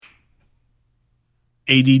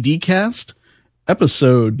ADD Cast,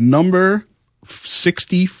 episode number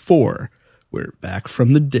 64. We're back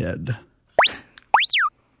from the dead.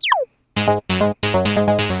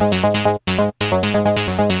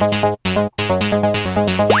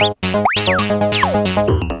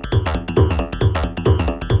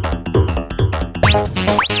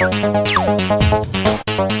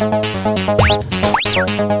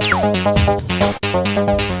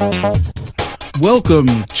 Welcome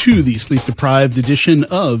to the sleep-deprived edition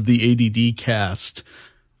of the ADD Cast.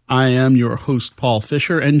 I am your host, Paul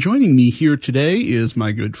Fisher, and joining me here today is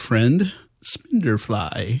my good friend,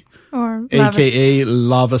 Spinderfly, or a.k.a.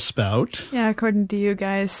 Lava Spout. Yeah, according to you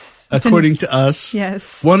guys. According to us.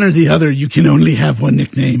 Yes. One or the other, you can only have one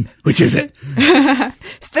nickname. Which is it?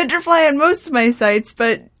 Spinderfly on most of my sites,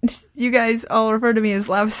 but you guys all refer to me as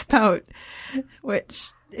Lava Spout, which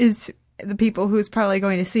is the people who's probably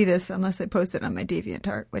going to see this unless I post it on my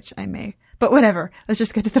DeviantArt, which I may. But whatever. Let's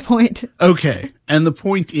just get to the point. Okay. And the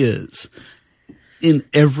point is, in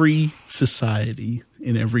every society,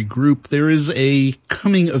 in every group, there is a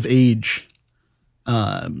coming of age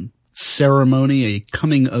ceremony, a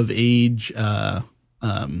coming of age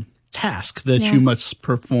task that you must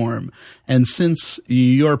perform. And since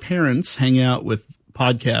your parents hang out with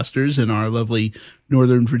podcasters in our lovely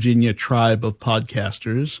Northern Virginia tribe of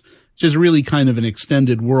podcasters, which is really kind of an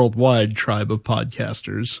extended worldwide tribe of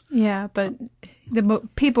podcasters. Yeah, but the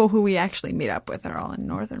people who we actually meet up with are all in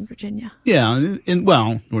Northern Virginia. Yeah,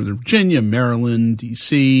 Northern Virginia, Maryland,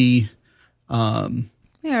 D.C. You're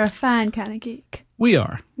a fine kind of geek. We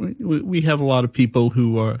are. We have a lot of people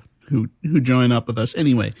who join up with us.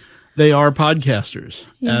 Anyway, they are podcasters,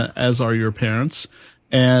 as are your parents,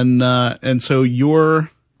 and so your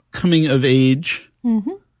coming of age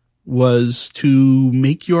was to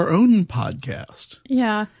make your own podcast.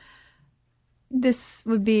 Yeah. This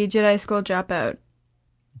would be Jedi School Dropout.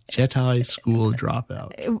 Jedi School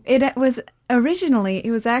Dropout. It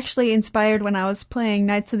was actually inspired when I was playing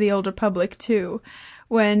Knights of the Old Republic 2,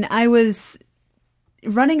 when I was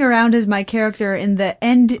running around as my character in the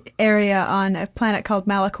end area on a planet called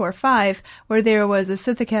Malachor 5, where there was a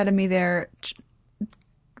Sith Academy there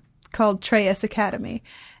called Treyas Academy.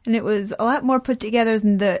 And it was a lot more put together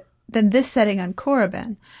than this setting on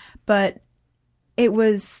Korriban, but it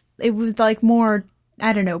was like more,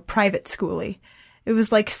 I don't know, private schooly. It was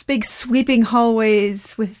like big sweeping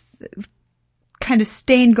hallways with kind of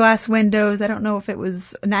stained glass windows. I don't know if it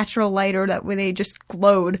was natural light or that way they just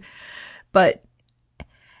glowed, but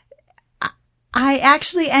I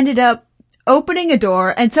actually ended up opening a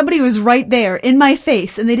door and somebody was right there in my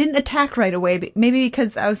face, and they didn't attack right away, maybe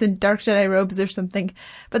because I was in dark Jedi robes or something,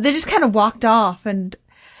 but they just kind of walked off, and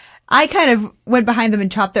I kind of went behind them and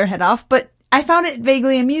chopped their head off, but I found it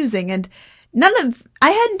vaguely amusing, and I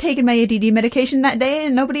hadn't taken my ADD medication that day,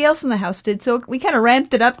 and nobody else in the house did, so we kind of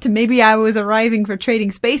ramped it up to maybe I was arriving for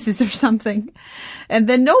Trading Spaces or something. And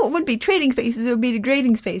then, no, it wouldn't be Trading Spaces, it would be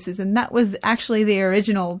Degrading Spaces, and that was actually the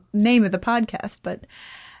original name of the podcast, but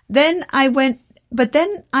then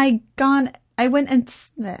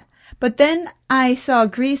I saw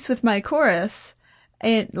Grease with my chorus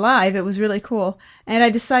live. It was really cool. And I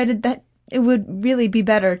decided that it would really be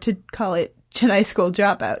better to call it Jedi School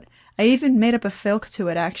Dropout. I even made up a filk to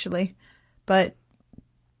it, actually, but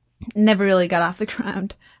never really got off the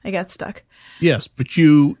ground. I got stuck. Yes, but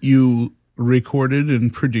you recorded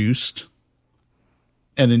and produced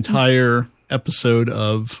an entire episode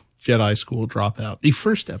of Jedi School Dropout, the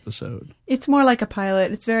first episode. It's more like a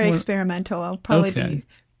pilot. It's very experimental. I'll probably be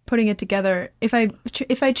putting it together. If I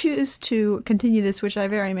choose to continue this, which I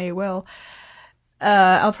very may will,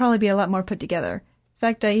 I'll probably be a lot more put together. In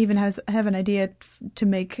fact, I even have an idea to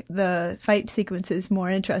make the fight sequences more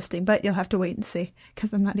interesting, but you'll have to wait and see,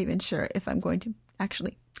 because I'm not even sure if I'm going to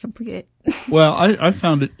actually complete it. Well, I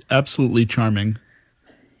found it absolutely charming.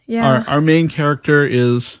 Yeah. Our main character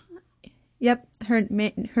is... Yep, her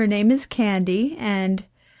name is Candy, and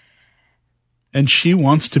she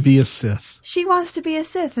wants to be a Sith. She wants to be a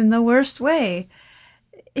Sith in the worst way.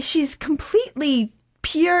 She's completely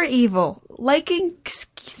pure evil, liking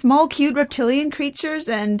small, cute reptilian creatures,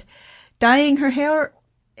 and dyeing her hair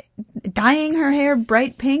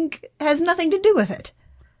bright pink has nothing to do with it.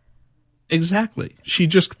 Exactly. She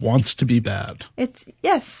just wants to be bad.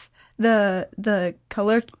 The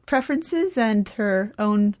color preferences and her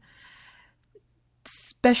own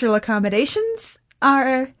special accommodations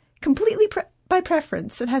are completely by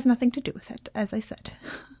preference. It has nothing to do with it, as I said.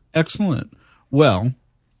 Excellent. Well,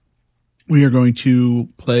 we are going to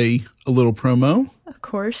play a little promo. Of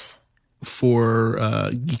course.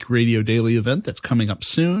 For Geek Radio Daily event that's coming up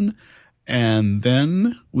soon. And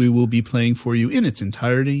then we will be playing for you in its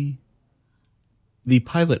entirety the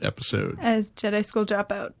pilot episode. As Jedi School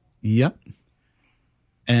Dropout. Yep.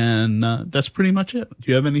 And that's pretty much it. Do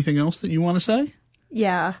you have anything else that you want to say?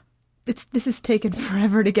 Yeah. This has taken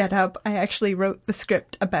forever to get up. I actually wrote the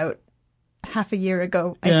script about half a year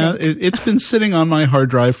ago. I think. It's been sitting on my hard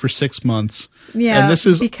drive for 6 months. Yeah, and this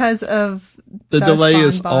is because of the Darth delay Bon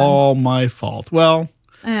is Bon. all my fault. Well,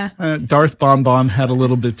 Darth Bon Bon had a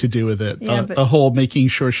little bit to do with it. Yeah, The whole making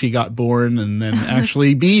sure she got born and then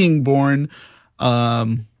actually being born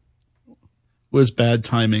was bad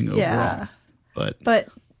timing overall. Yeah. But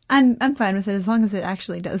I'm fine with it as long as it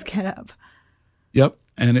actually does get up. Yep,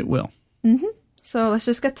 and it will. Mm-hmm. So let's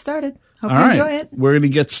just get started. Hope All you right. enjoy it. We're going to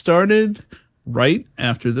get started right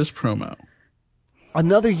after this promo.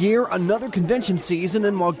 Another year, another convention season,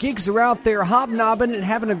 and while geeks are out there hobnobbing and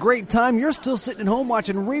having a great time, you're still sitting at home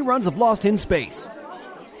watching reruns of Lost in Space.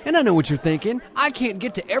 And I know what you're thinking. I can't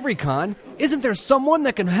get to every con. Isn't there someone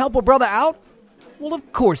that can help a brother out? Well,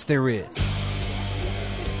 of course there is.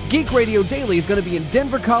 Geek Radio Daily is going to be in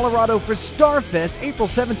Denver, Colorado for Starfest April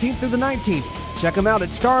 17th through the 19th. Check them out at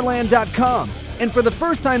starland.com. And for the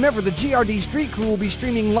first time ever, the GRD Street Crew will be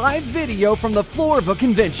streaming live video from the floor of a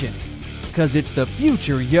convention. Because it's the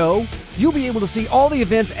future, yo. You'll be able to see all the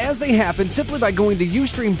events as they happen simply by going to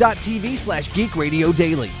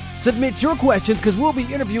ustream.tv/geekradiodaily. Submit your questions because we'll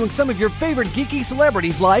be interviewing some of your favorite geeky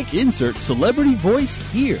celebrities like... Insert celebrity voice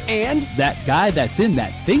here. And... that guy that's in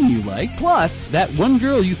that thing you like. Plus... that one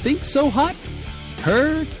girl you think so hot.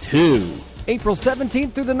 Her too. April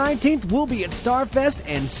 17th through the 19th, we'll be at Starfest,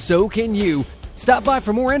 and so can you. Stop by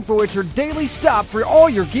for more info at your daily stop for all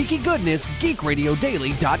your geeky goodness,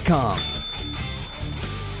 geekradiodaily.com.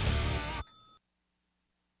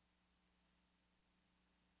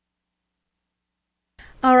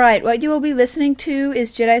 All right, what you will be listening to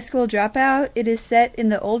is Jedi School Dropout. It is set in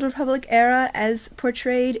the Old Republic era as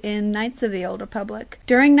portrayed in Knights of the Old Republic.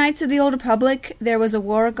 During Knights of the Old Republic, there was a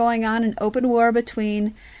war going on, an open war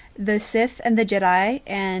between the Sith and the Jedi,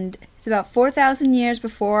 and it's about 4,000 years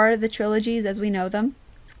before the trilogies as we know them.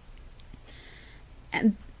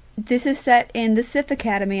 And this is set in the Sith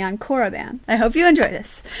Academy on Korriban. I hope you enjoy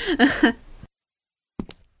this.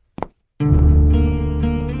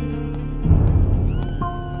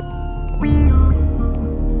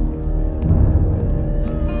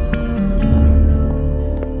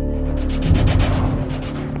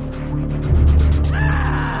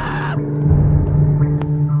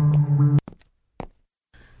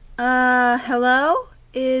 Hello?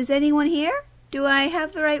 Is anyone here? Do I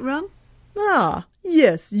have the right room? Ah,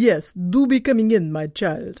 yes, do be coming in, my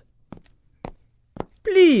child.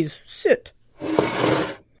 Please, sit.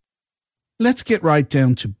 Let's get right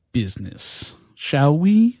down to business, shall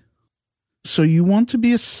we? So you want to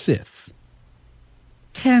be a Sith.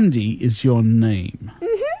 Candy is your name.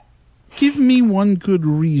 Mm-hmm. Give me one good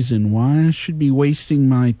reason why I should be wasting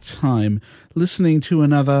my time listening to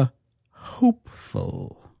another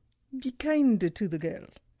hopeful. Be kinder to the girl.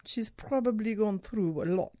 She's probably gone through a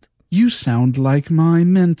lot. You sound like my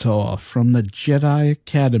mentor from the Jedi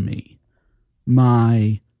Academy.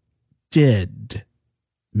 My dead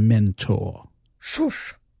mentor.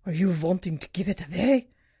 Shush! Are you wanting to give it away?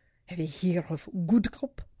 Have you heard of good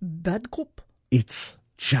cop, bad cop? It's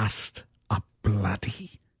just a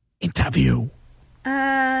bloody interview.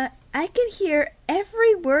 I can hear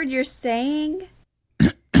every word you're saying.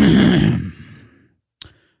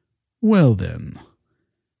 Well then,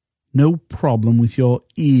 no problem with your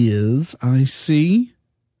ears, I see.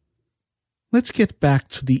 Let's get back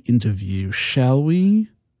to the interview, shall we?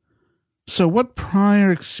 So what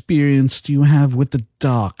prior experience do you have with the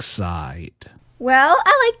dark side? Well,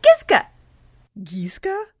 I like Gizka.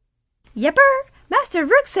 Giska? Yepper. Master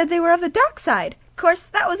Rook said they were of the dark side. Of course,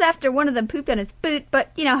 that was after one of them pooped on his boot, but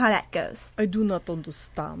you know how that goes. I do not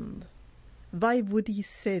understand. Why would he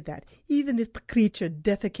say that, even if the creature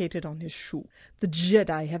defecated on his shoe? The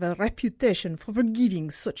Jedi have a reputation for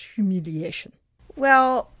forgiving such humiliation.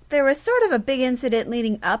 Well, there was sort of a big incident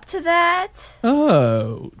leading up to that.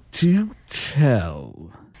 Oh, do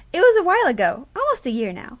tell. It was a while ago, almost a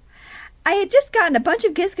year now. I had just gotten a bunch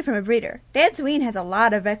of Gizka from a breeder. Dantooine has a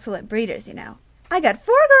lot of excellent breeders, you know. I got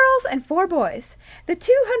 4 girls and 4 boys. The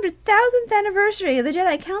 200,000th anniversary of the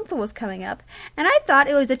Jedi Council was coming up, and I thought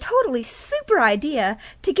it was a totally super idea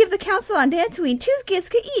to give the Council on Dantooine 2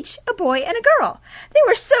 Gizka each, a boy and a girl. They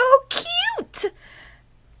were so cute!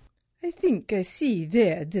 I think I see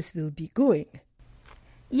where this will be going.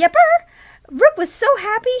 Yepper! Rook was so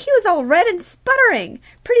happy he was all red and sputtering.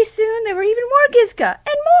 Pretty soon there were even more Gizka,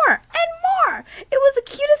 and more, and more! It was the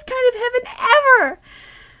cutest kind of heaven ever!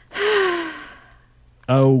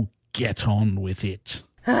 Oh, get on with it.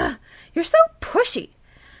 You're so pushy.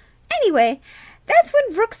 Anyway, that's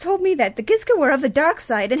when Vrooks told me that the Gizka were of the dark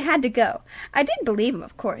side and had to go. I didn't believe him,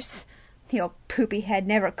 of course. The old poopy head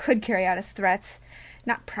never could carry out his threats.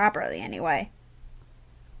 Not properly, anyway.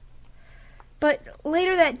 But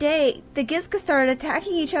later that day, the Gizka started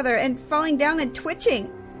attacking each other and falling down and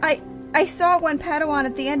twitching. I saw one Padawan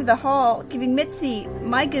at the end of the hall giving Mitzi,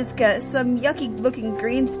 my Gizka, some yucky-looking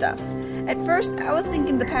green stuff. At first, I was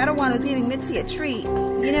thinking the Padawan was giving Mitzi a treat.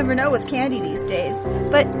 You never know with candy these days.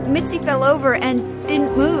 But Mitzi fell over and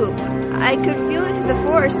didn't move. I could feel it through the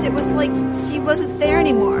force. It was like she wasn't there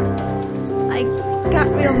anymore. I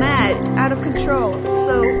got real mad, out of control,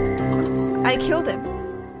 so I killed him.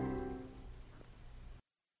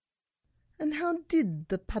 And how did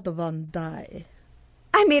the Padawan die?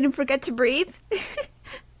 I made him forget to breathe.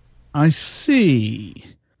 I see.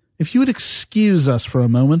 If you would excuse us for a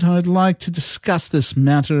moment, I'd like to discuss this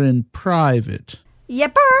matter in private.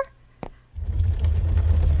 Yepper.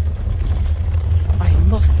 I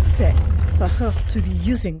must say, for her to be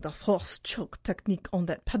using the force choke technique on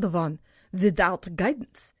that Padawan without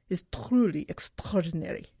guidance is truly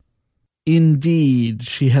extraordinary. Indeed,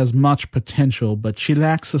 she has much potential, but she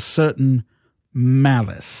lacks a certain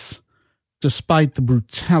malice. Despite the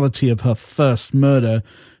brutality of her first murder,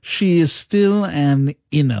 she is still an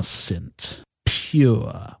innocent,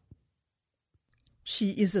 pure.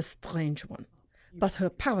 She is a strange one, but her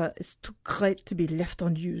power is too great to be left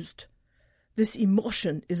unused. This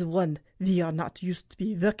emotion is one we are not used to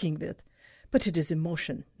be working with, but it is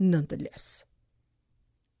emotion nonetheless.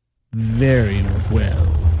 Very well.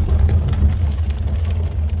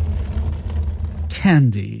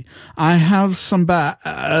 Candy, I have some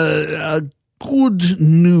good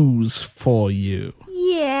news for you.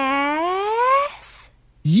 Yes?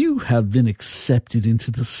 You have been accepted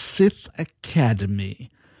into the Sith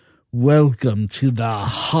Academy. Welcome to the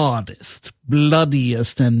hardest,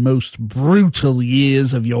 bloodiest, and most brutal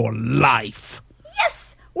years of your life.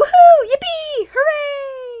 Yes! Woohoo! Yippee!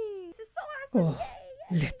 Hooray! This is so awesome! Oh,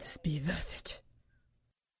 let this be worth it.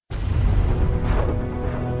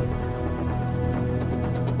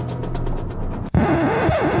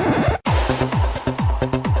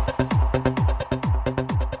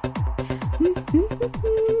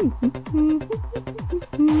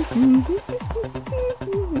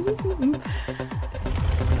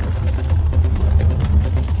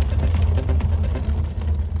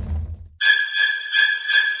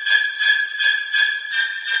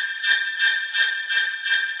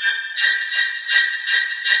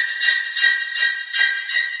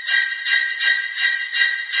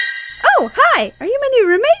 Oh, hi! Are you my new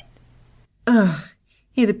roommate?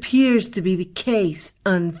 It appears to be the case,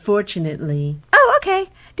 unfortunately. Oh, okay.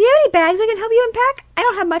 Do you have any bags I can help you unpack? I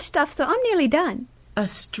don't have much stuff, so I'm nearly done. A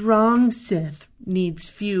strong Sith needs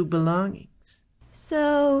few belongings.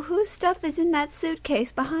 So, whose stuff is in that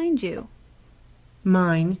suitcase behind you?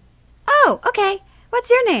 Mine, Oh, okay. What's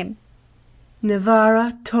your name?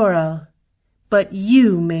 Navara Toral, but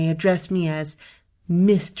you may address me as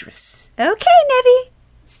Mistress. Okay, Nevi.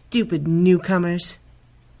 Stupid newcomers.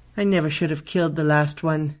 I never should have killed the last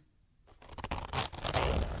one.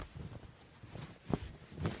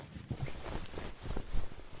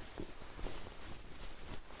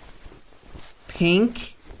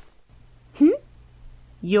 Pink?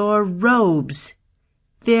 Your robes.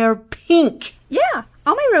 They're pink. Yeah,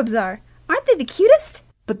 all my robes are. Aren't they the cutest?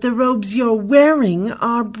 But the robes you're wearing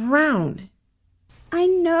are brown. I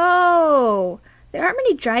know. There aren't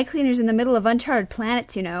many dry cleaners in the middle of uncharted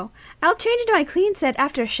planets, you know. I'll change into my clean set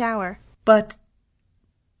after a shower. But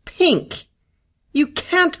pink. You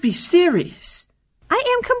can't be serious. I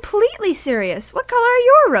am completely serious. What color are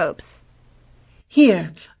your robes?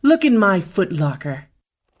 Here, look in my footlocker.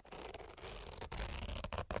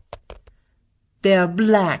 They're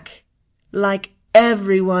black, like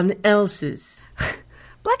everyone else's.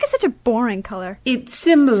 Black is such a boring color. It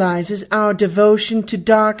symbolizes our devotion to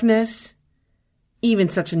darkness. Even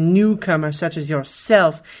such a newcomer such as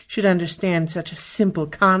yourself should understand such a simple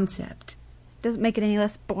concept. Doesn't make it any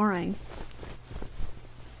less boring.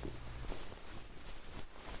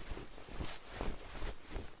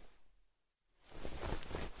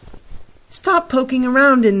 Stop poking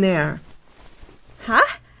around in there.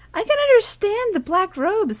 Huh? I can understand the black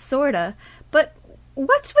robes, sorta. But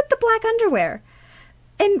what's with the black underwear?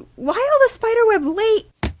 And why all the spiderweb late?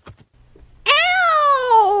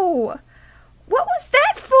 Ow! What was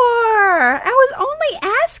that for? I was only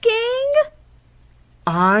asking.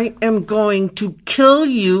 I am going to kill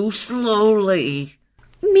you slowly.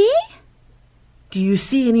 Me? Do you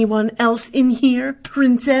see anyone else in here,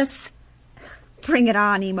 princess? Bring it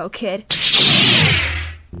on, emo kid.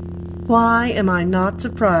 Why am I not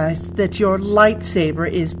surprised that your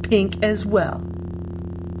lightsaber is pink as well?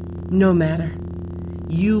 No matter.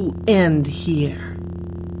 You end here.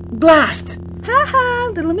 Blast!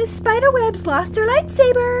 Ha, little Miss Spiderweb's lost her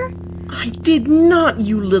lightsaber. I did not,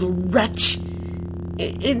 you little wretch.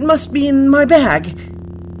 It must be in my bag.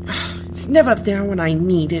 It's never there when I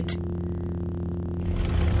need it.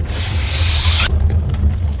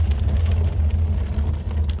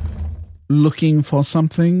 Looking for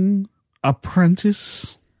something,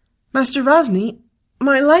 apprentice? Master Rosny,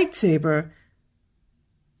 my lightsaber.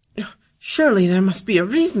 Surely there must be a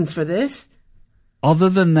reason for this. Other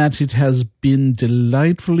than that, it has been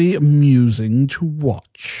delightfully amusing to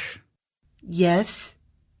watch. Yes?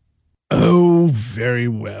 Oh, very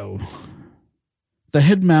well. The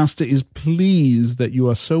headmaster is pleased that you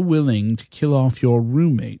are so willing to kill off your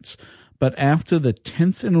roommates, but after the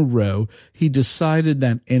 10th in a row, he decided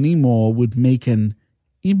that any more would make an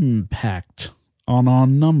impact on our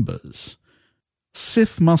numbers.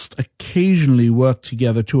 Sith must occasionally work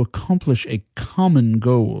together to accomplish a common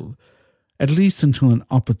goal, at least until an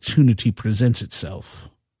opportunity presents itself.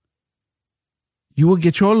 You will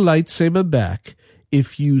get your lightsaber back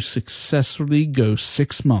if you successfully go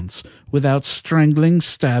 6 months without strangling,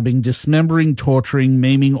 stabbing, dismembering, torturing,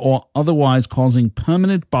 maiming, or otherwise causing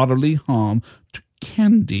permanent bodily harm to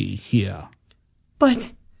Candy here.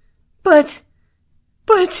 But...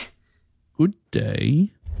 Good day.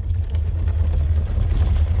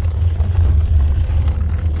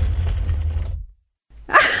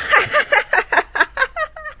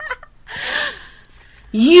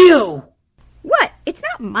 You! What? It's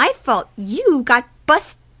not my fault. You got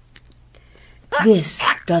bust. This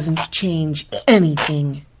doesn't change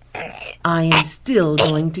anything. I am still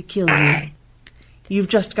going to kill you. You've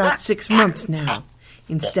just got 6 months now,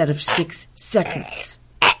 instead of 6 seconds.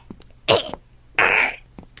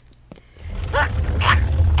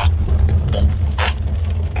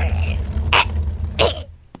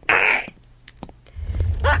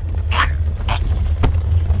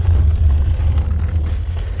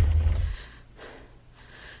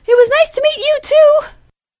 It was nice to meet you, too!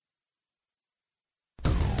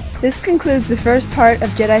 This concludes the first part of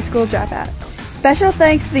Jedi School Dropout. Special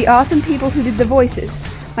thanks to the awesome people who did the voices.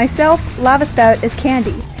 Myself, Lavaspout as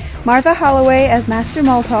Candy, Martha Holloway as Master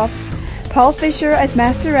Molotov, Paul Fisher as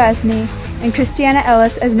Master Razni, and Christiana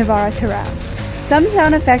Ellis as Navarra Terrell. Some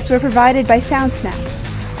sound effects were provided by SoundSnap.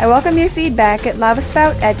 I welcome your feedback at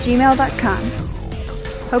lavaspout@gmail.com.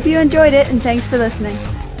 Hope you enjoyed it, and thanks for listening.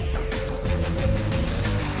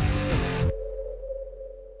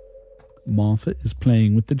 Martha is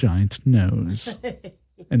playing with the giant nose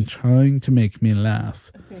and trying to make me laugh.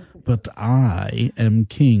 But I am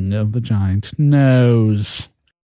king of the giant nose.